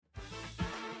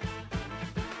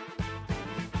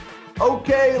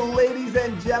Okay, ladies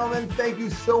and gentlemen, thank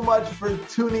you so much for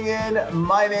tuning in.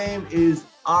 My name is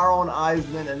Aaron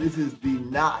Eisman, and this is the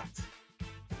Not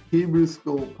Hebrew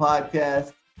School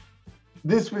podcast.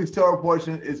 This week's Torah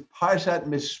portion is Parshat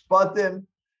Mishpatim.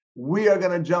 We are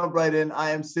going to jump right in.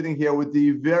 I am sitting here with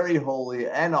the very holy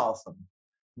and awesome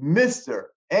Mr.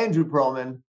 Andrew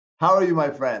Perlman. How are you,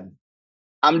 my friend?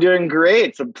 I'm doing great.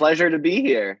 It's a pleasure to be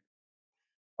here.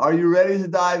 Are you ready to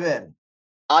dive in?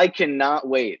 I cannot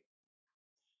wait.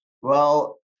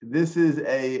 Well, this is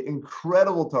an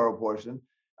incredible Torah portion.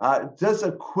 Just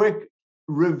a quick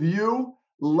review.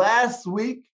 Last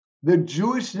week, the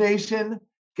Jewish nation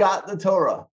got the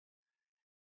Torah.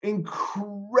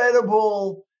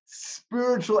 Incredible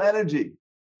spiritual energy.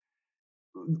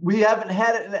 We haven't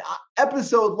had an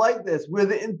episode like this where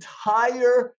the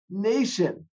entire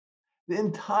nation, the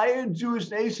entire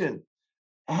Jewish nation,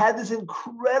 had this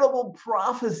incredible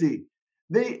prophecy.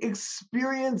 They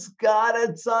experienced God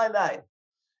at Sinai.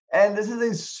 And this is,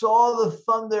 they saw the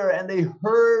thunder and they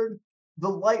heard the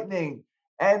lightning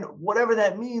and whatever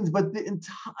that means. But the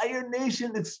entire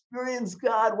nation experienced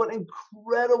God. What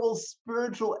incredible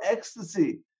spiritual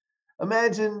ecstasy.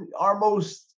 Imagine our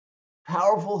most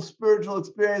powerful spiritual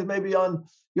experience, maybe on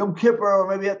Yom Kippur, or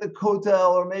maybe at the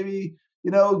Kotel, or maybe,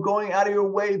 going out of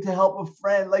your way to help a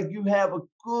friend. Like, you have a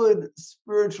good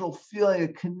spiritual feeling, a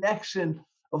connection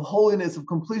of holiness, of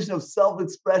completion, of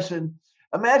self-expression.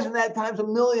 Imagine that times a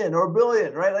million or a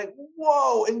billion, right? Like,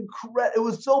 whoa, incredible. It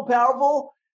was so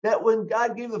powerful that when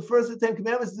God gave the first of the 10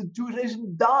 commandments, the Jewish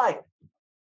nation died.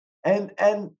 And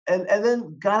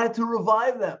then God had to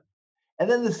revive them. And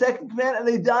then the second command, and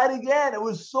they died again. It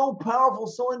was so powerful,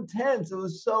 so intense. It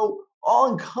was so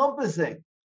all-encompassing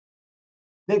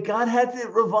that God had to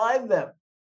revive them.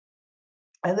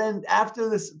 And then after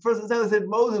this first time, they said,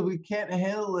 Moses, we can't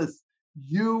handle this.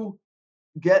 You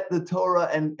get the Torah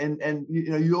and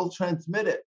you'll transmit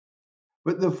it.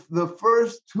 But the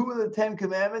first two of the 10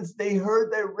 commandments, they heard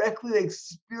directly, they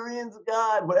experienced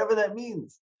God, whatever that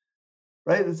means,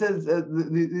 right? It says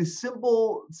the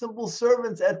simple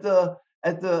servants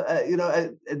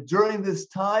during this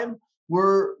time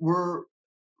were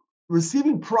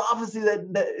receiving prophecy,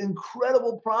 that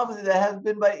incredible prophecy that has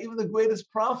been by even the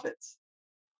greatest prophets.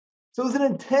 So it was an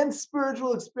intense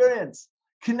spiritual experience,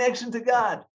 connection to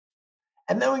God.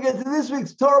 And then we get to this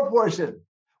week's Torah portion.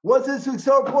 What's this week's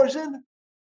Torah portion?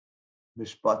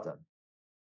 Mishpatim,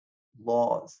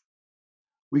 laws.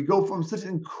 We go from such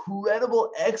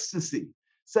incredible ecstasy,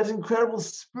 such incredible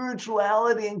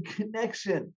spirituality and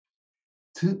connection,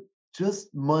 to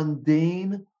just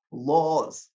mundane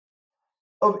laws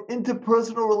of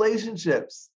interpersonal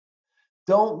relationships.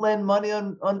 Don't lend money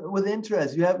with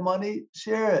interest. You have money,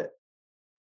 share it.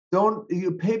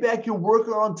 You pay back your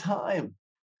worker on time.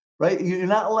 Right? You're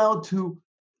not allowed to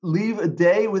leave a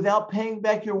day without paying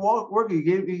back your worker. You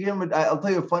gave him. I'll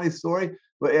tell you a funny story,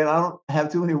 and I don't have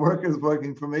too many workers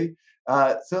working for me.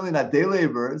 Certainly not day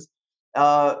laborers.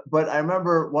 But I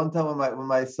remember one time when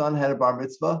my son had a bar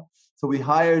mitzvah, so we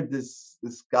hired this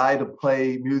guy to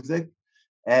play music,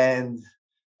 and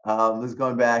this is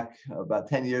going back about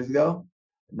 9 years ago,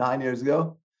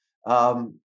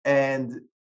 and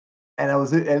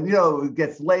it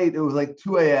gets late. It was like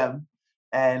 2 a.m.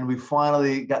 And we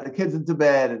finally got the kids into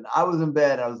bed, and I was in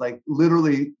bed, and I was like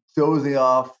literally dozing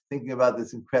off, thinking about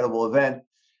this incredible event.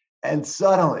 And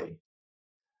suddenly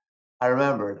I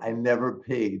remembered I never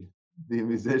paid the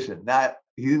musician. Now,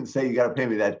 he didn't say you got to pay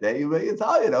me that day. It's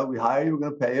how, we hire you, we're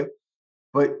going to pay you.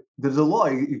 But there's a law.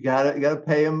 You gotta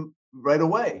pay him right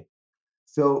away.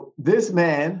 So this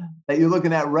man that you're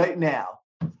looking at right now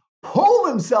pulled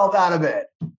himself out of bed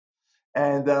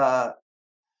and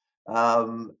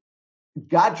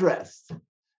got dressed,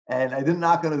 and I didn't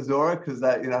knock on his door because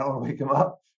I don't want to wake him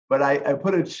up. But I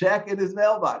put a check in his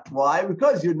mailbox. Why?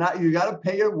 Because you got to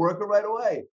pay your worker right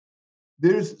away.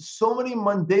 There's so many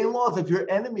mundane laws. If your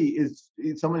enemy is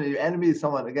someone,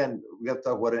 again, we have to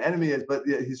talk what an enemy is. But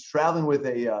he's traveling with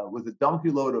a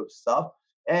donkey load of stuff,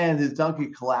 and his donkey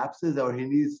collapses, or he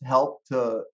needs help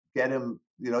to get him.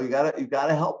 You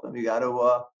gotta help him.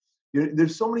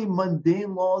 There's so many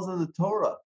mundane laws in the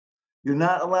Torah. You're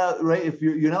not allowed, right? If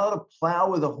you're not allowed to plow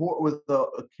with a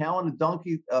cow and a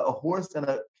donkey, a horse and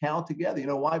a cow together. You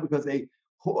know why? Because a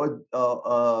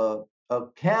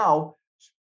cow,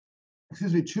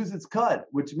 chews its cud,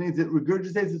 which means it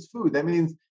regurgitates its food. That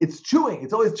means it's chewing.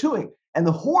 It's always chewing. And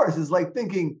the horse is like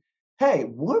thinking, "Hey,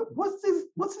 what's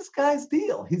this guy's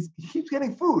deal? He keeps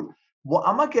getting food. Well,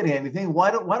 I'm not getting anything. Why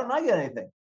don't I get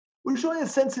anything?" We're showing a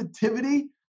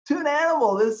sensitivity to an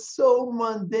animal that's so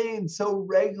mundane, so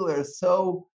regular,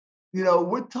 so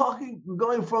we're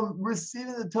going from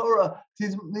receiving the Torah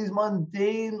to these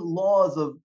mundane laws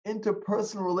of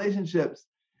interpersonal relationships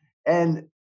and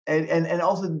and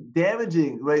also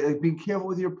damaging, right? Like be careful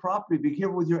with your property, be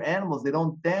careful with your animals. They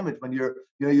don't damage when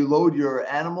you load your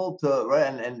animal to right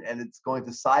and it's going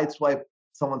to sideswipe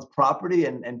someone's property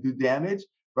and do damage,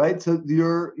 right? So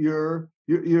you're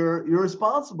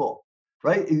responsible,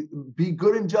 right? Be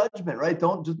good in judgment, right?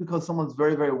 Don't just because someone's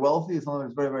very, very wealthy,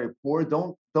 someone's very, very poor,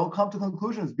 don't come to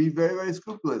conclusions. Be very, very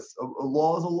scrupulous. A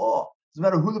law is a law. Doesn't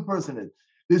matter who the person is.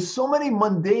 There's so many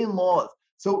mundane laws.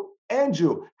 So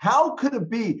Andrew, how could it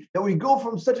be that we go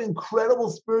from such incredible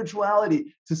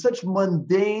spirituality to such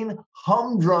mundane,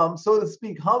 humdrum, so to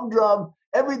speak, humdrum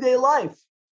everyday life?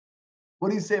 What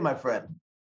do you say, my friend?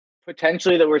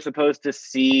 Potentially that we're supposed to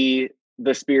see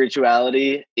the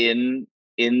spirituality in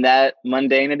that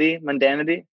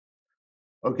mundanity.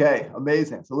 Okay,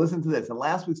 amazing. So listen to this. In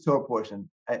last week's Torah portion,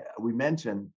 we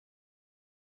mentioned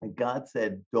that God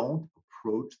said, don't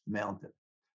approach the mountain.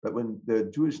 But when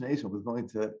the Jewish nation was going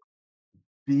to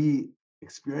be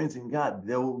experiencing God,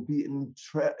 there will be an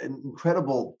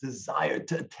incredible desire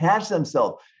to attach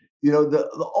themselves.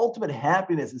 The ultimate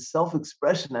happiness is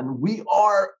self-expression, and we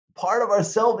are part of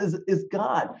ourselves is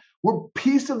God. We're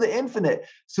piece of the infinite.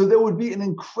 So there would be an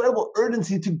incredible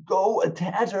urgency to go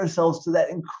attach ourselves to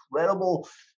that incredible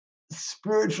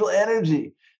spiritual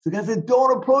energy. So God said,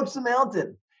 don't approach the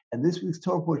mountain. And this week's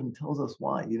Torah portion tells us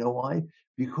why. You know why?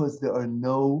 Because there are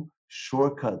no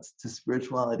shortcuts to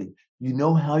spirituality. You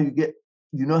know how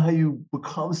you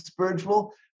become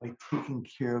spiritual? By taking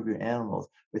care of your animals,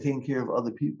 by taking care of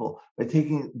other people, by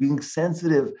being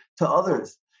sensitive to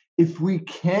others. If we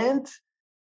can't,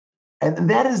 and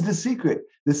that is the secret.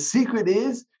 The secret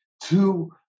is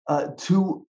to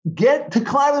get to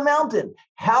climb the mountain.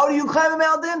 How do you climb a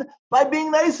mountain? By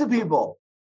being nice to people.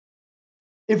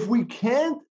 If we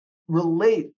can't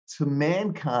relate to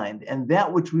mankind and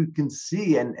that which we can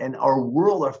see and our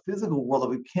world, our physical world, if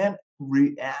we can't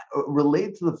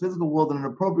relate to the physical world in an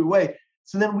appropriate way,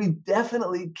 so then we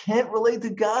definitely can't relate to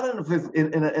God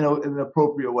in an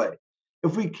appropriate way.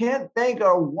 If we can't thank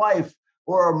our wife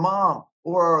or our mom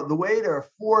or the waiter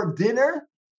for dinner,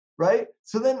 right?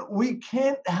 So then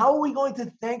how are we going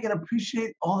to thank and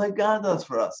appreciate all that God does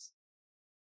for us?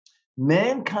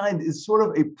 Mankind is sort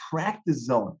of a practice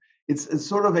zone. It's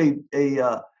sort of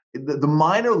the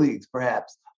minor leagues,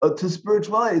 perhaps, to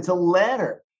spirituality. It's a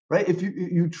ladder, right? If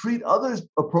you treat others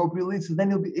appropriately, so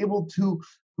then you'll be able to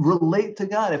relate to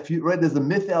God. There's a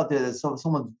myth out there that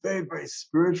someone's very, very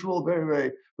spiritual, very,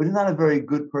 very, but he's not a very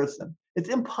good person. It's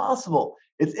impossible.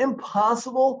 It's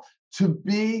impossible to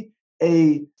be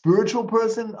a spiritual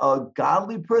person, a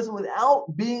godly person,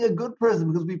 without being a good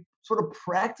person, because we sort of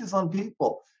practice on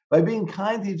people by being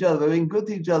kind to each other, by being good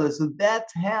to each other. So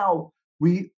that's how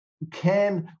we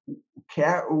can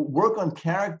work on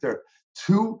character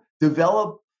to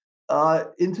develop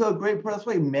into a great person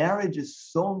way. Marriage is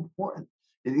so important.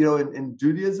 In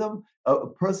Judaism, a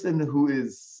person who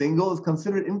is single is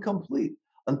considered incomplete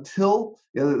until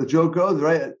the joke goes,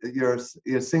 right? You're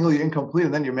single, you're incomplete,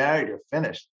 and then you're married, you're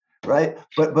finished, right?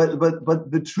 But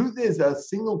the truth is, a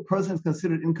single person is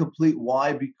considered incomplete.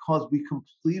 Why? Because we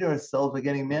complete ourselves by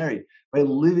getting married, by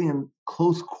living in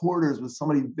close quarters with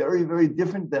somebody very, very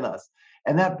different than us.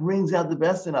 And that brings out the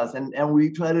best in us. And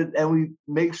we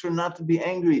make sure not to be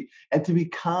angry and to be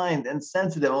kind and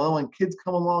sensitive. Although when kids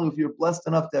come along, if you're blessed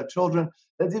enough to have children,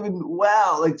 that's even,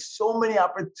 wow, like so many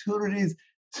opportunities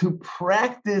to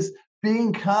practice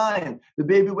being kind. The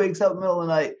baby wakes up in the middle of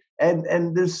the night.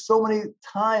 And there's so many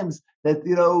times that,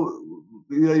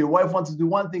 your wife wants to do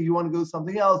one thing, you want to do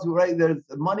something else, right? There's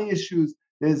money issues.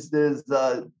 There's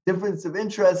difference of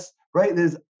interests, right?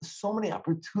 There's so many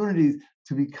opportunities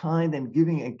to be kind and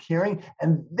giving and caring.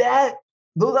 And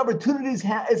those opportunities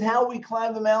is how we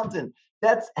climb the mountain.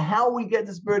 That's how we get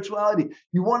to spirituality.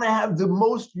 You want to have the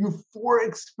most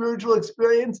euphoric spiritual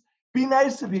experience? Be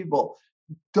nice to people.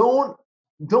 Don't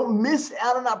miss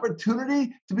out on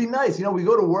opportunity to be nice. We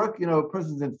go to work, a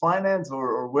person's in finance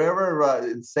or wherever,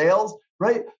 in sales,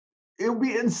 right? It would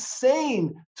be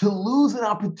insane to lose an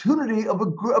opportunity of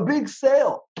a big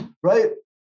sale, right?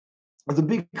 As a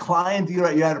big client, you're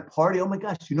at a party. Oh my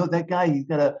gosh, that guy,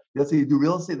 let's say you do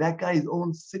real estate, that guy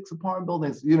owns 6 apartment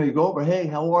buildings. You go over, hey,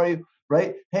 how are you?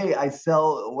 Right? Hey, I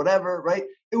sell whatever, right?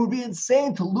 It would be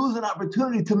insane to lose an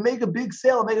opportunity to make a big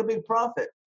sale, make a big profit.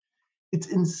 It's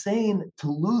insane to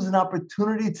lose an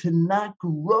opportunity to not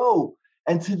grow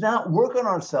and to not work on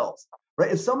ourselves,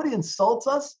 right? If somebody insults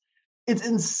us, it's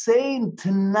insane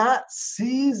to not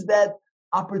seize that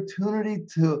opportunity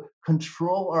to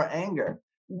control our anger.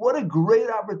 what a great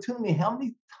opportunity. How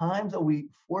many times are we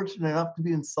fortunate enough to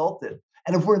be insulted?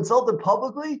 And if we're insulted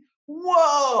publicly,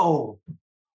 whoa,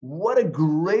 what a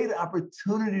great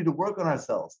opportunity to work on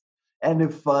ourselves. And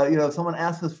if someone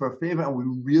asks us for a favor and we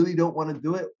really don't want to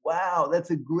do it, wow,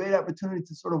 that's a great opportunity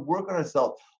to sort of work on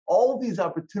ourselves. All these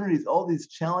opportunities, all these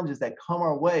challenges that come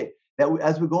our way,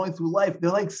 as we're going through life,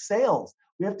 they're like sails.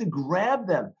 We have to grab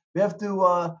them. We have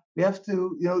to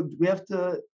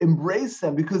embrace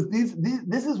them, because this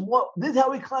is how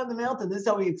we climb the mountain. This is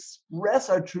how we express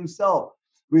our true self.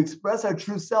 We express our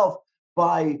true self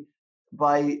by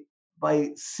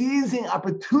seizing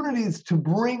opportunities to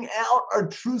bring out our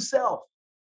true self,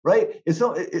 right?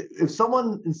 If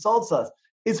someone insults us,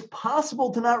 it's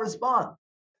possible to not respond.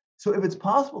 So if it's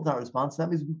possible to not respond, so that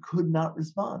means we could not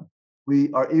respond.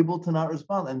 We are able to not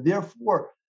respond, and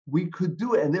therefore we could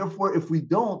do it. And therefore, if we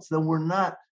don't, then we're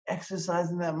not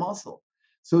exercising that muscle.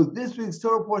 So this week's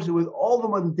Torah portion, with all the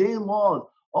mundane laws,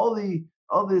 all the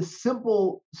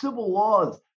simple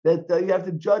laws, that you have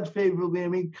to judge favorably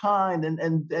and be kind,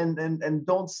 and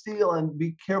don't steal, and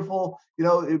be careful.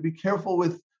 Be careful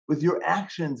with your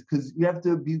actions, because you have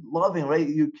to be loving, right?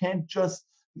 You can't just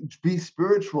be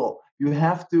spiritual. You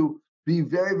have to be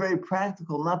very, very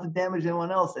practical, not to damage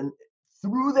anyone else. And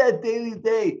through that daily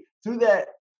day, through that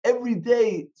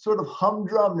everyday sort of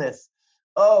humdrumness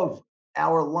of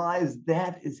our lives,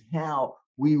 that is how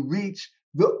we reach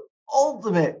the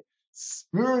ultimate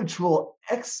spiritual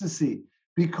ecstasy,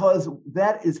 because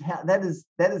that is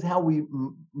how we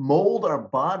mold our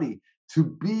body to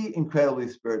be incredibly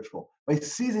spiritual, by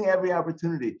seizing every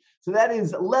opportunity. So that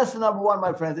is lesson number one,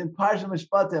 my friends, in Parshat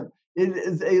Mishpatim. It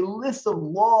is a list of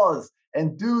laws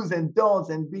and do's and don'ts,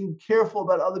 and being careful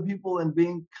about other people, and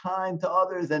being kind to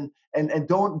others, and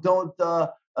don't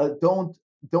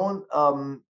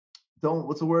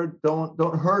what's the word?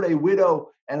 Don't hurt a widow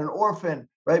and an orphan,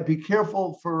 right? Be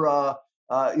careful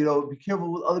be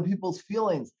careful with other people's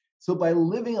feelings. So by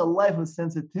living a life of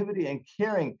sensitivity and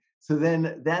caring, so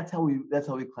then that's how we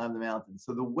climb the mountain.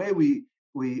 So the way we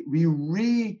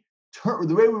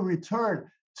return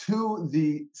to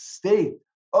the state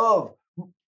of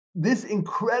this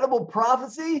incredible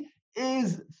prophecy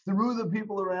is through the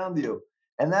people around you.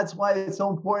 And that's why it's so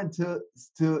important to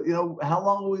how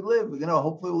long will we live?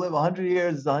 Hopefully we'll live 100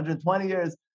 years, 120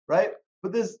 years, right?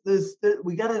 But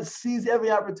we got to seize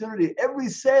every opportunity, every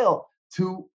sail,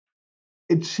 to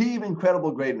achieve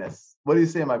incredible greatness. What do you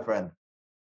say, my friend?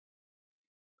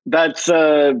 That's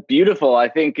beautiful. I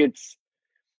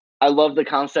love the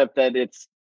concept that it's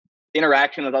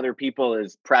interaction with other people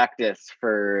is practice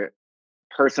for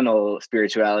personal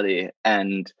spirituality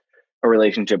and a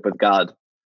relationship with God.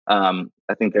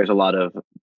 I think there's a lot of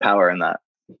power in that.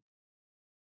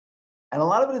 And a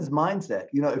lot of it is mindset.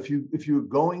 If you're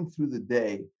going through the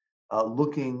day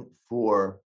looking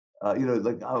for, I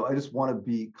just want to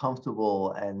be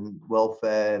comfortable and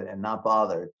well-fed and not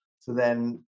bothered. So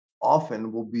then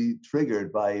often we'll be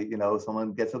triggered by,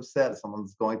 someone gets upset,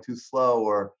 someone's going too slow,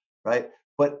 or right.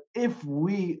 But if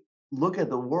we look at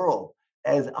the world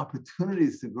as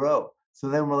opportunities to grow, so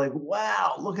then we're like,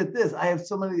 wow, look at this. I have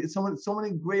so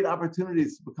many great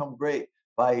opportunities to become great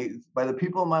by the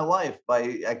people in my life.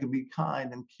 I can be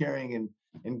kind and caring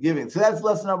and giving. So that's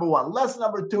lesson number one. Lesson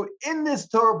number two, in this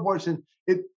Torah portion,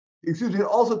 it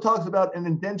also talks about an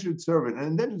indentured servant. An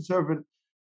indentured servant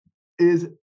is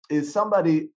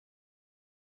somebody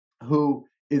who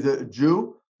is a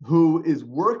Jew who is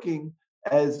working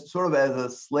as a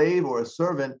slave or a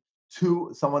servant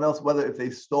to someone else, whether if they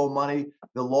stole money.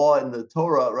 The law in the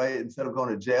Torah, right, instead of going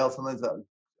to jail, sometimes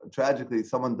tragically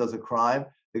someone does a crime,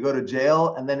 they go to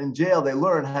jail, and then in jail they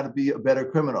learn how to be a better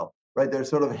criminal, right? They're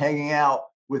sort of hanging out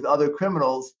with other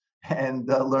criminals and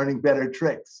learning better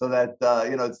tricks, so that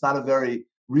it's not a very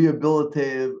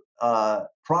rehabilitative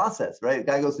process, right? A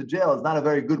guy goes to jail, it's not a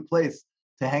very good place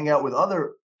to hang out with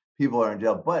other people who are in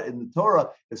jail. But in the Torah,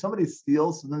 if somebody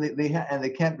steals, then they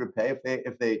can't repay.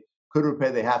 If they could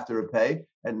repay, they have to repay,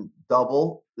 and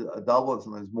double, and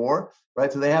sometimes more,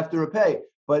 right? So they have to repay.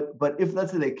 But if,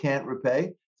 let's say, they can't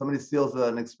repay, somebody steals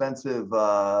an expensive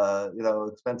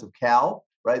cow,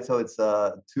 right? So it's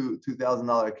a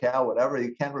 $2,000 cow, whatever. He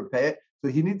can't repay it, so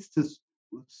he needs to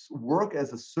work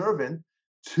as a servant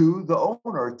to the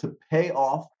owner to pay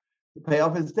off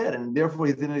his debt, and therefore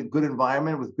he's in a good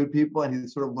environment with good people, and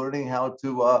he's sort of learning how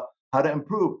to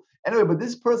improve. Anyway, but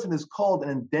this person is called an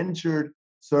indentured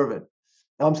servant.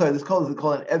 No, I'm sorry, this is called an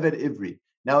Eved Ivri.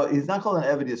 Now, he's not called an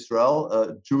Eved Yisrael,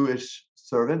 a Jewish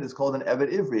servant. It's called an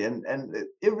Eved Ivri, and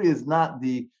Ivri is not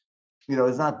the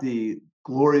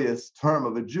glorious term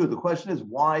of a Jew. The question is,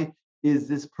 why is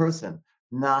this person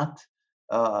not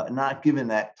not given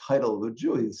that title of a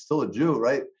Jew. He's still a Jew,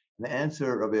 right? And the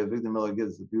answer Rabbi Avigdor Miller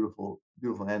gives a beautiful,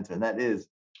 beautiful answer, and that is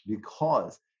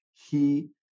because he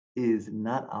is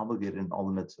not obligated in all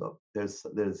the mitzvah.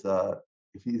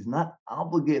 If he's not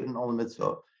obligated in all the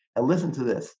mitzvah, and listen to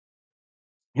this.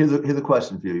 Here's a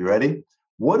question for you. You ready?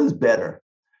 What is better,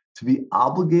 to be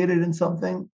obligated in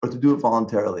something or to do it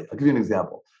voluntarily? I'll give you an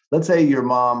example. Let's say your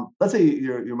mom's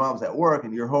at work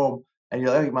and you're home and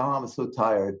you're like, my mom is so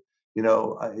tired,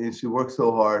 she works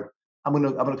so hard. I'm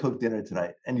gonna cook dinner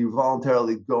tonight, and you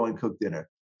voluntarily go and cook dinner.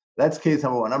 That's case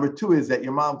number one. Number two is that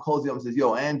your mom calls you up and says,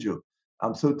 "Yo, Andrew,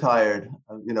 I'm so tired.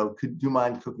 Could you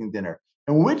mind cooking dinner?"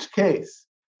 In which case,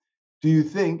 do you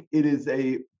think it is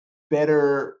a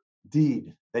better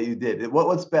deed that you did?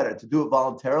 What's better, to do it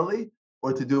voluntarily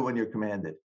or to do it when you're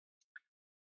commanded?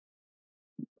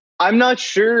 I'm not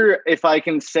sure if I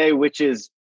can say which is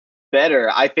better.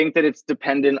 I think that it's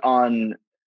dependent on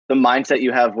the mindset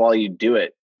you have while you do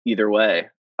it, either way.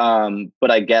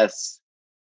 But I guess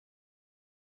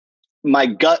my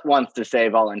gut wants to say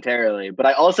voluntarily, but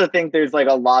I also think there's like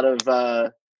a lot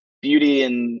of beauty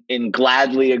in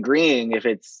gladly agreeing if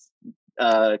it's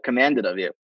commanded of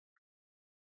you.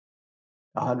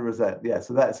 100%. Yeah.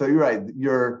 So you're right.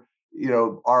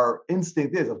 Our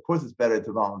instinct is, of course, it's better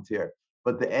to volunteer,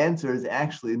 but the answer is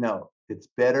actually no. It's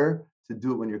better to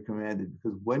do it when you're commanded,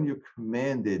 because when you're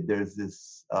commanded, there's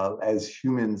this, as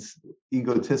humans,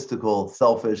 egotistical,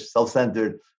 selfish,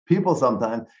 self-centered people.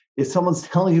 Sometimes, if someone's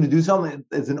telling you to do something,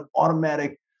 it's an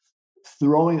automatic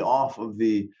throwing off of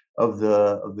the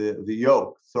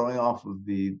yoke, throwing off of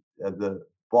the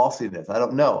bossiness. I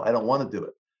don't know. I don't want to do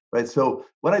it. Right. So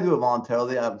when I do it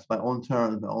voluntarily, I have my own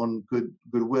terms, my own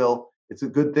goodwill. It's a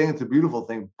good thing. It's a beautiful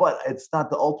thing, but it's not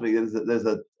the ultimate. There's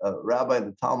a rabbi in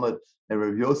the Talmud, and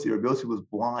Rabbi Yossi. Rabbi Yossi was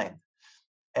blind,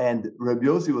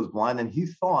 and he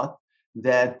thought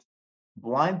that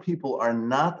blind people are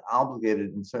not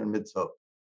obligated in certain mitzvot.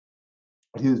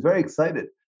 He was very excited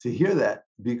to hear that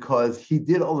because he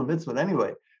did all the mitzvot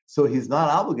anyway, so he's not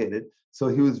obligated. So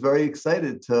he was very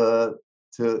excited to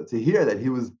hear that he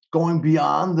was going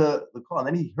beyond the call. And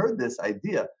then he heard this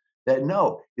idea that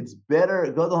no, it's better.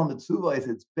 Gadol HaMitzvah,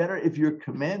 it's better if you're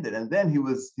commanded. And then he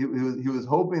was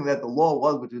hoping that the law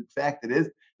was, which in fact it is,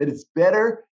 that it's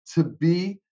better to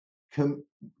be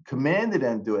commanded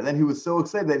and do it. And then he was so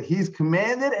excited that he's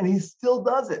commanded and he still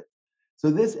does it. So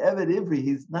this Eved Ivri,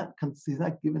 he's not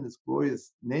given this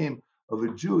glorious name of a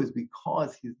Jew, is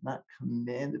because he's not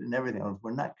commanded in everything. And if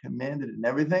we're not commanded in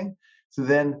everything, so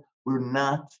then we're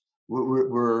not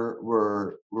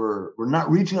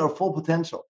reaching our full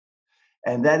potential.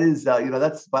 And that is,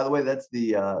 that's, by the way, that's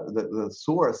the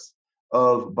source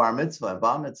of bar mitzvah and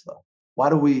bar mitzvah. Why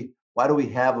do we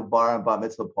have a bar and bar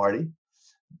mitzvah party?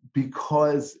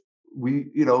 Because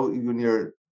when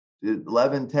you're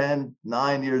 11, 10,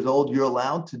 9 years old, you're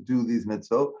allowed to do these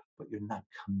mitzvot, but you're not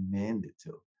commanded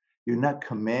to. You're not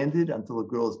commanded until a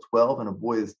girl is 12 and a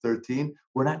boy is 13.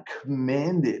 We're not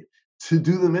commanded to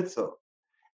do the mitzvah.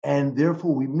 And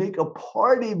therefore, we make a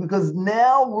party because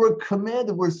now we're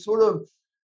commanded. We're sort of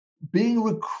being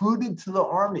recruited to the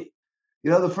army.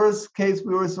 The first case,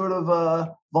 we were sort of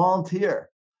a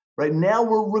volunteer. Right now,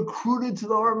 we're recruited to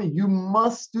the army. You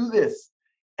must do this.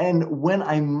 And when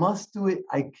I must do it,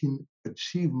 I can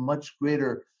achieve much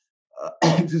greater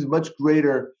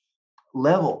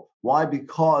level. Why?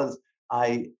 Because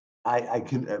I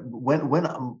can, when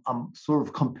I'm sort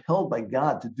of compelled by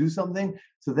God to do something,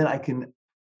 so then I can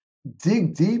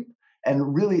dig deep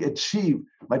and really achieve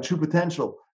my true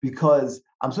potential, because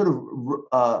I'm sort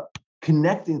of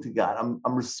connecting to God.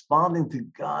 I'm responding to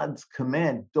God's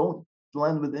command. Don't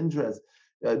blend with interest.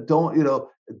 Don't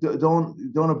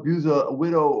abuse a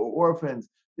widow or orphans.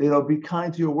 Be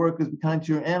kind to your workers. Be kind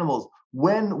to your animals.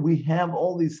 When we have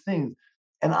all these things,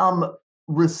 and I'm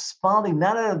responding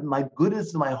not out of my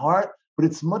goodness in my heart, but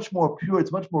it's much more pure.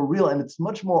 It's much more real, and it's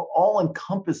much more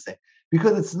all-encompassing,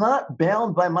 because it's not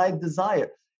bound by my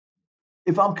desire.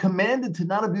 If I'm commanded to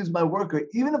not abuse my worker,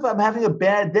 even if I'm having a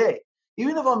bad day,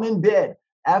 even if I'm in bed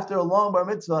after a long bar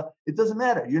mitzvah, it doesn't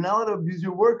matter. You're not allowed to abuse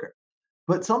your worker.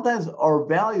 But sometimes our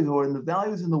values, or the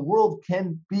values in the world,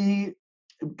 can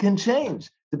change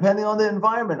depending on the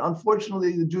environment.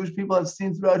 Unfortunately, the Jewish people have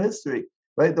seen throughout history,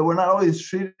 right, that we're not always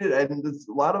treated, and there's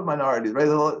a lot of minorities, right?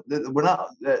 We're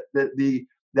not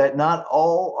that not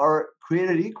all are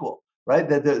created equal, right?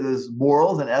 That there's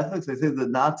morals and ethics. They say the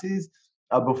Nazis,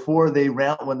 when they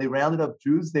rounded up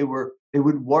Jews, they would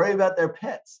worry about their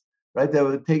pets, right? They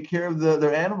would take care of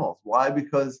their animals. Why?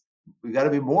 Because we got to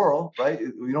be moral, right?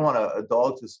 We don't want a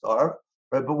dog to starve,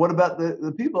 right? But what about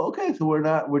the people? Okay, so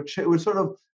we're sort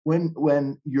of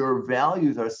when your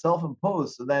values are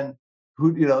self-imposed, so then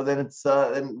then it's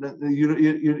then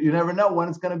you never know when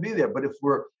it's going to be there. But if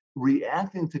we're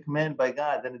reacting to command by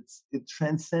God, then it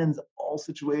transcends all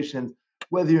situations.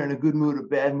 Whether you're in a good mood or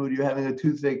bad mood, you're having a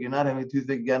toothache, you're not having a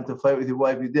toothache, you got into a fight with your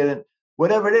wife, you didn't,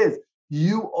 whatever it is,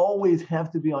 you always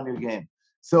have to be on your game.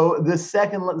 So the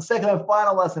second and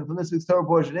final lesson from this week's Torah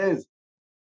portion is,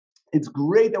 it's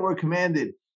great that we're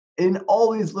commanded in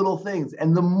all these little things.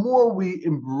 And the more we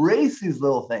embrace these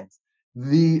little things,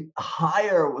 the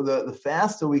higher, the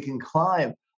faster we can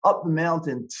climb up the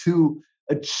mountain to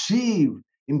achieve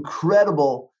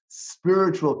incredible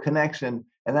spiritual connection.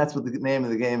 And that's what the name of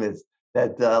the game is,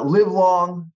 that live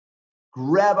long,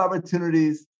 grab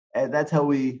opportunities, and that's how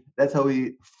we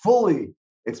fully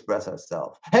express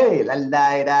ourselves. Hey, la la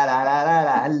da da da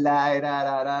da la da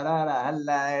da da da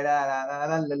la da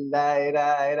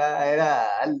da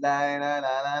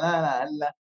da da.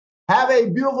 Have a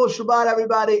beautiful Shabbat,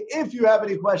 everybody. If you have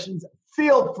any questions,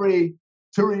 feel free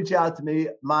to reach out to me.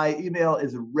 My email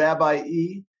is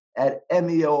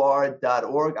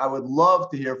rabbii@meor.org. I would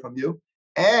love to hear from you.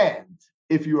 And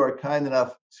if you are kind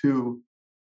enough to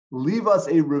leave us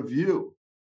a review,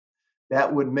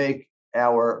 that would make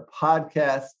our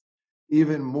podcast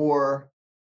even more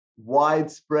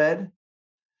widespread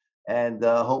and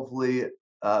hopefully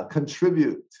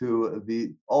contribute to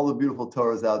all the beautiful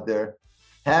Torahs out there.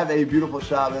 Have a beautiful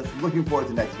Shabbos. Looking forward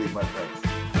to next week, my friends.